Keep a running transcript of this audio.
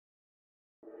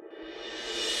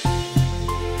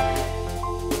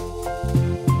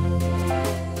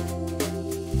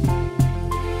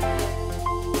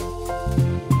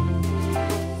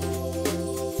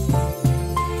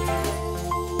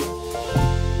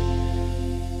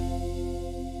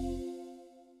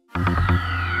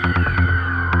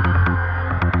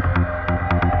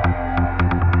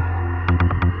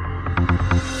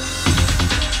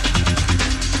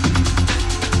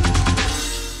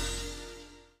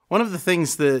One of the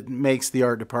things that makes the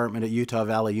art department at Utah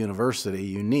Valley University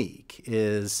unique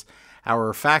is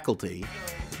our faculty.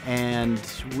 And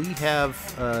we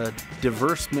have a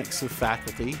diverse mix of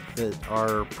faculty that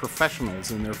are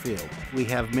professionals in their field. We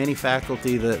have many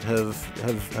faculty that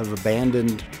have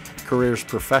abandoned careers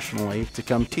professionally to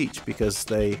come teach because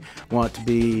they want to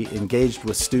be engaged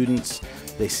with students.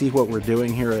 They see what we're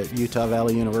doing here at Utah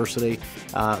Valley University.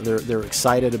 They're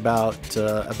excited about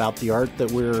the art that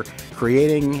we're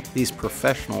creating. These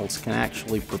professionals can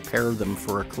actually prepare them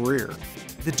for a career.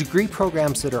 The degree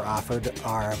programs that are offered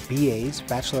are BAs,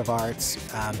 Bachelor of Arts,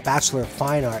 Bachelor of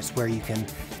Fine Arts, where you can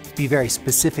be very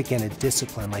specific in a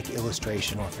discipline like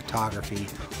illustration or photography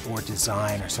or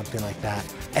design or something like that.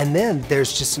 And then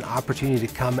there's just an opportunity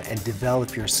to come and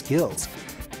develop your skills.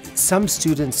 Some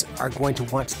students are going to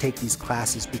want to take these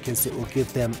classes because it will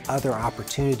give them other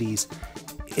opportunities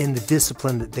in the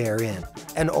discipline that they're in.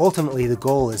 And ultimately the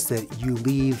goal is that you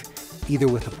leave either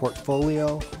with a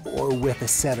portfolio or with a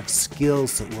set of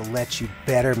skills that will let you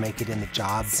better make it in the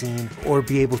job scene or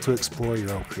be able to explore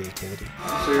your own creativity.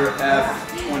 So you're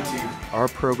F20. Our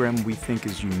program, we think,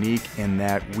 is unique in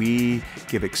that we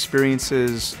give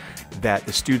experiences that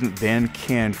the student then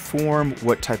can form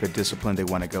what type of discipline they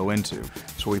want to go into.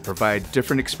 So we provide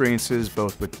different experiences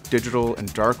both with digital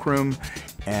and darkroom,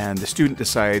 and the student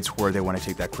decides where they want to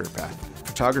take that career path.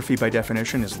 Photography by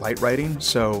definition is light writing,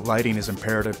 so lighting is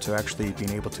imperative to actually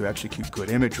being able to execute good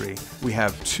imagery. We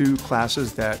have 2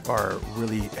 classes that are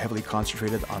really heavily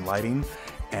concentrated on lighting,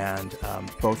 and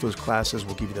both those classes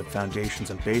will give you the foundations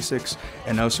and basics,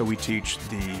 and also we teach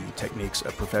the techniques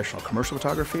of professional commercial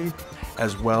photography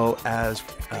as well as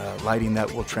lighting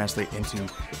that will translate into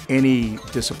any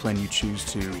discipline you choose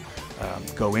to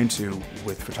go into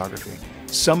with photography.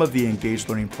 Some of the engaged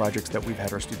learning projects that we've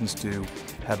had our students do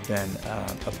have been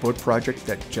a book project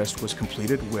that just was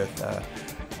completed with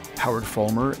Howard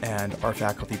Fulmer and our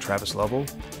faculty Travis Lovell,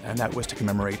 and that was to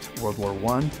commemorate World War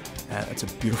I. It's a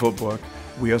beautiful book.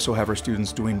 We also have our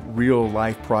students doing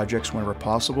real-life projects whenever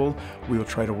possible. We will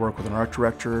try to work with an art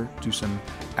director, do some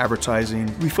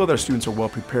advertising. We feel that our students are well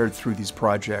prepared through these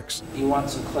projects. You want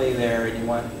some clay there and you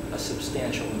want a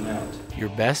substantial amount. Your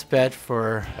best bet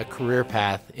for a career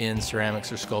path in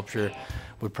ceramics or sculpture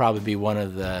would probably be one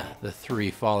of the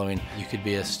 3 following. You could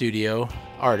be a studio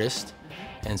artist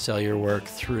and sell your work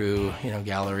through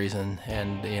galleries and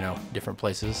different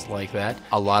places like that.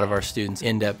 A lot of our students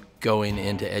end up going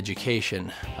into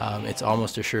education. It's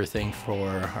almost a sure thing for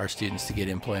our students to get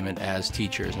employment as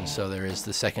teachers, and so there is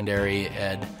the secondary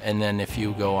ed. And then if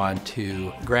you go on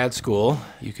to grad school,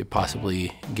 you could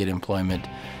possibly get employment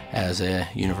as a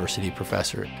university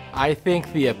professor. I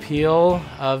think the appeal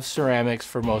of ceramics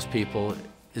for most people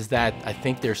is that I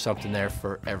think there's something there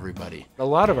for everybody. A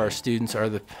lot of our students are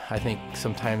I think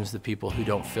sometimes the people who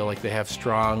don't feel like they have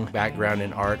strong background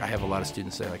in art. I have a lot of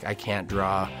students say like, I can't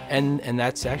draw. And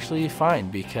that's actually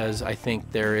fine, because I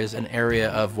think there is an area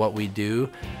of what we do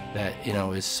that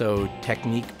is so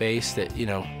technique based that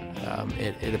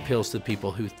it appeals to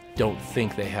people who don't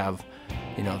think they have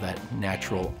that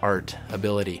natural art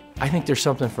ability. I think there's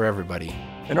something for everybody.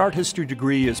 An art history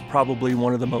degree is probably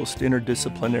one of the most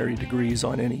interdisciplinary degrees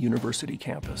on any university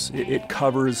campus. It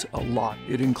covers a lot.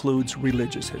 It includes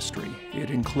religious history. It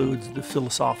includes the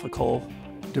philosophical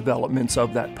developments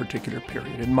of that particular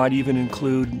period. It might even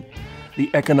include the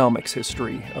economics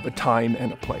history of a time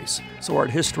and a place. So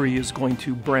art history is going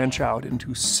to branch out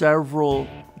into several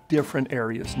different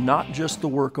areas, not just the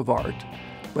work of art,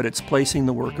 but it's placing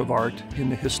the work of art in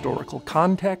the historical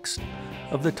context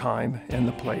of the time and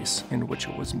the place in which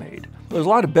it was made. There's a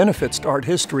lot of benefits to art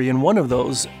history, and one of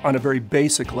those, on a very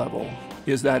basic level,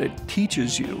 is that it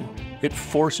teaches you, it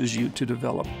forces you to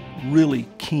develop really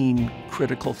keen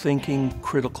critical thinking,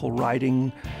 critical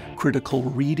writing, critical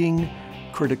reading,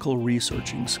 critical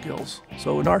researching skills.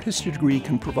 So an art history degree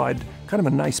can provide kind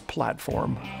of a nice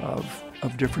platform of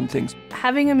different things.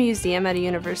 Having a museum at a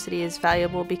university is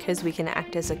valuable because we can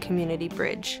act as a community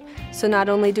bridge. So not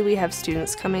only do we have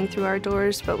students coming through our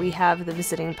doors, but we have the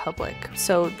visiting public.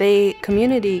 So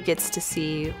community gets to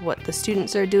see what the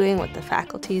students are doing, what the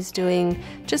faculty is doing,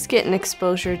 just get an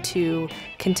exposure to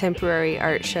contemporary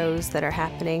art shows that are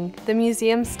happening. The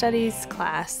museum studies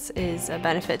class is a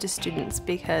benefit to students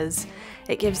because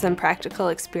it gives them practical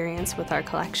experience with our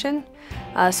collection.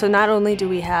 So not only do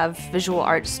we have visual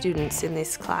art students in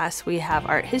this class, we have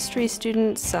art history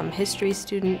students, some history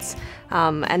students,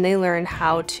 and they learn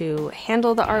how to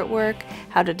handle the artwork,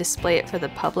 how to display it for the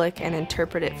public, and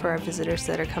interpret it for our visitors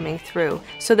that are coming through.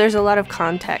 So there's a lot of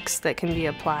context that can be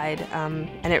applied,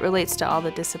 and it relates to all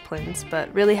the disciplines,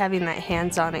 but really having that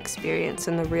hands-on experience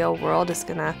in the real world is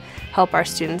going to help our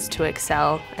students to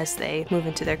excel as they move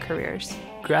into their careers.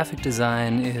 Graphic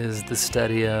design is the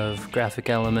study of graphic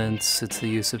elements, it's the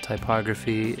use of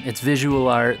typography, it's visual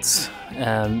arts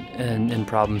in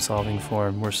problem-solving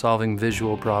form. We're solving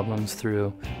visual problems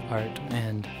through art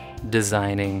and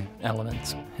designing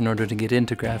elements. In order to get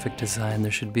into graphic design,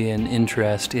 there should be an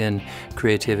interest in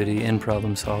creativity, in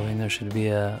problem solving. There should be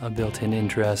a built-in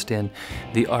interest in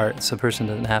the arts. A person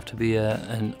doesn't have to be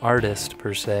an artist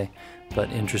per se, but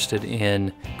interested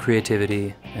in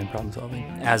creativity and problem solving.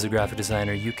 As a graphic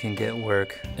designer, you can get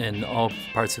work in all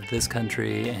parts of this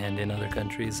country and in other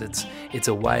countries. It's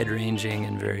a wide-ranging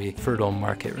and very fertile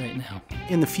market right now.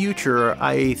 In the future,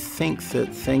 I think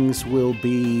that things will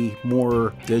be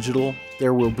more digital.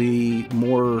 There will be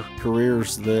more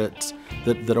careers that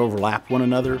overlap one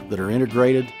another, that are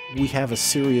integrated. We have a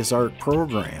serious art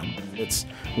program. It's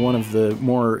one of the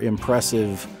more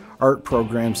impressive art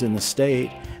programs in the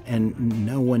state, and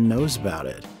no one knows about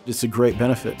it. It's a great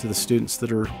benefit to the students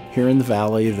that are here in the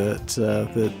Valley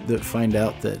that find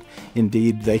out that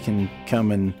indeed they can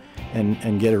come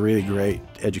and get a really great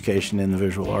education in the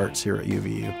visual arts here at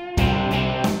UVU.